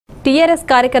TRS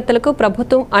కార్యకర్తలకు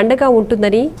ప్రభుత్వం అండగా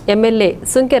ఉంటుందని ఎమ్మెల్యే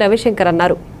సుంకె రవిశంకర్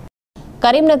అన్నారు.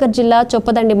 కరీంనగర్ జిల్లా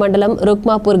చొప్పదండి మండలం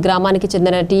రుక్మాపూర్ గ్రామానికి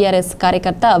చెందిన టీఆర్ఎస్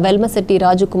కార్యకర్త వెల్మశెట్టి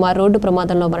రాజుకుమార్ రోడ్డు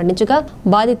ప్రమాదంలో మరణించగా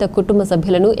బాధిత కుటుంబ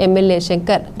సభ్యులను ఎమ్మెల్యే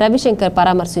రవిశంకర్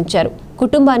పరామర్శించారు.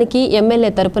 కుటుంబానికి ఎమ్మెల్యే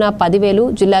తరపున 10,000,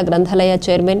 జిల్లా గ్రంథాలయ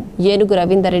చైర్మన్ ఏనుగు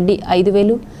Ravinder Reddy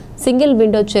 5,000, single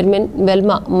window chairman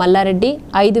Velma Mallareddy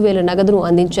 5,000 నగదును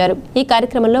అందించారు. ఈ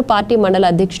కార్యక్రమంలో పార్టీ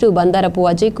మండల అధ్యక్షుడు బందారపు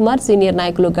అజయ్ కుమార్, సీనియర్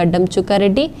నాయకులు గడ్డం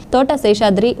చుక్కారెడ్డి, తోట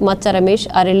శేషాద్రి, మచ్చ రమేష్,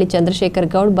 అరెల్లి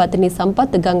చంద్రశేఖర్ గౌడ్, బతిని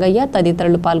సంపత్, గంగయ్య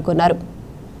తదితరులు పాల్గొన్నారు.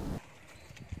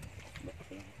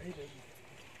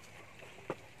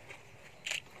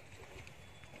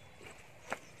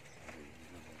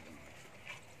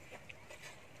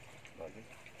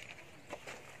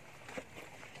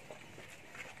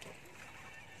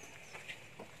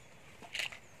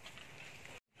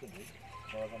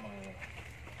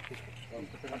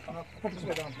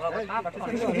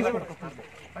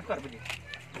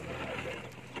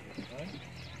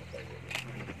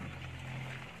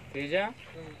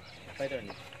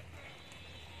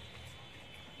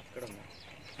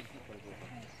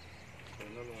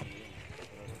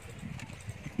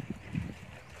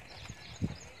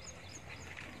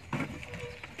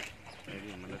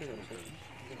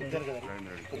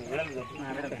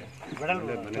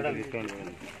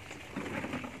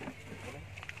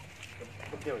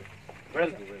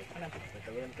 Well,